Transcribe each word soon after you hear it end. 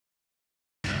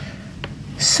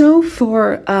So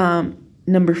for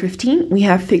number 15, we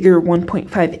have figure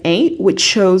 1.5a, which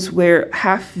shows where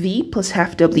half v plus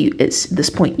half w is, this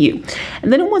point u.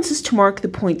 And then it wants us to mark the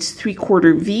points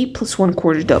 3/4 v plus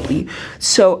 1/4 w.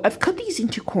 So I've cut these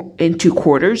into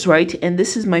quarters, right? And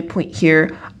this is my point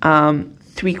here,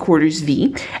 3/4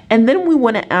 v. And then we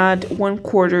want to add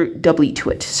 1/4 w to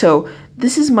it. So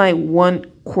this is my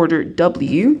 1/4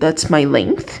 w, that's my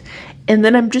length. And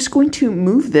then I'm just going to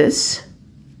move this.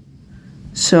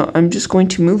 So I'm just going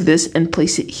to move this and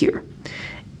place it here.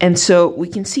 And so we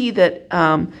can see that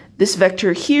this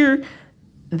vector here,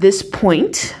 this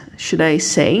point, should I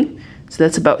say, so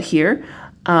that's about here.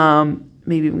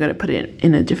 Maybe I'm going to put it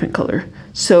in a different color.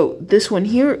 So this one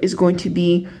here is going to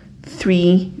be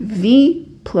 3v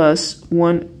plus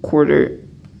 1/4,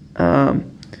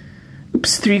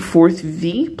 3/4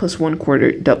 v plus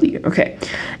 1/4 w. Okay,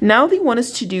 now they want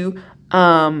us to do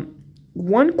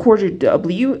 1/4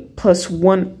 w plus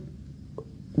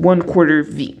 1/4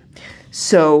 v.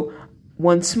 So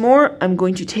once more, I'm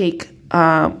going to take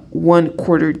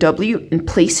 1/4 w and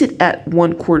place it at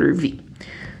 1/4 v.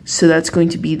 So that's going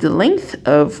to be the length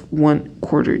of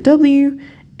 1/4 w,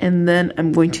 and then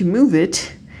I'm going to move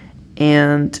it,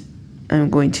 and I'm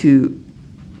going to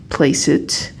place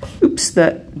it. Oops,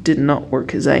 that did not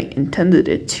work as I intended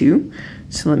it to.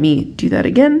 So let me do that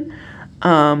again.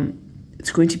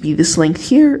 It's going to be this length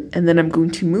here, and then I'm going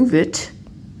to move it.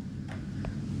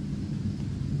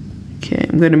 Okay,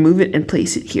 I'm going to move it and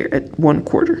place it here at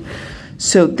 1/4.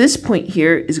 So this point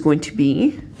here is going to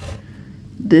be,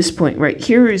 this point right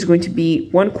here is going to be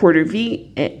 1/4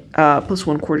 v plus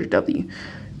 1/4 w.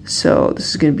 So this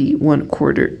is going to be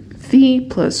 1/4 v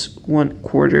plus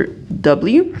 1/4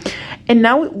 w. And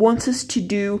now it wants us to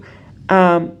do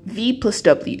v plus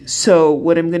w. So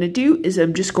what I'm going to do is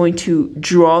I'm just going to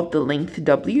draw the length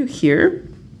w here.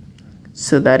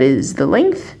 So that is the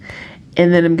length.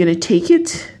 And then I'm going to take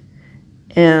it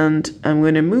and I'm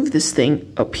going to move this thing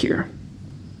up here.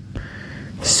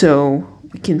 So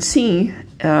we can see,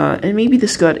 and maybe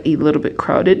this got a little bit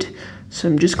crowded. So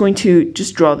I'm just going to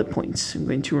draw the points. I'm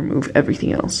going to remove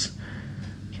everything else.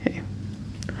 Okay.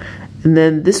 And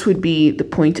then this would be the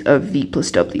point of v plus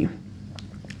w.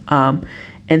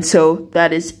 And so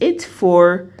that is it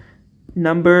for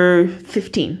number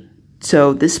 15.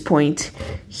 So this point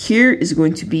here is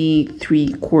going to be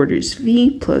 3/4 v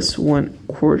plus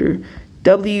 1/4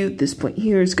 w. This point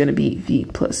here is going to be v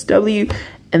plus w.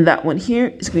 And that one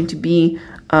here is going to be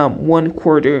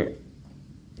 1/4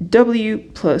 w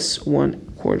plus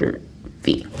 1/4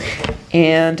 v.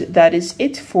 And that is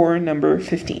it for number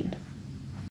 15.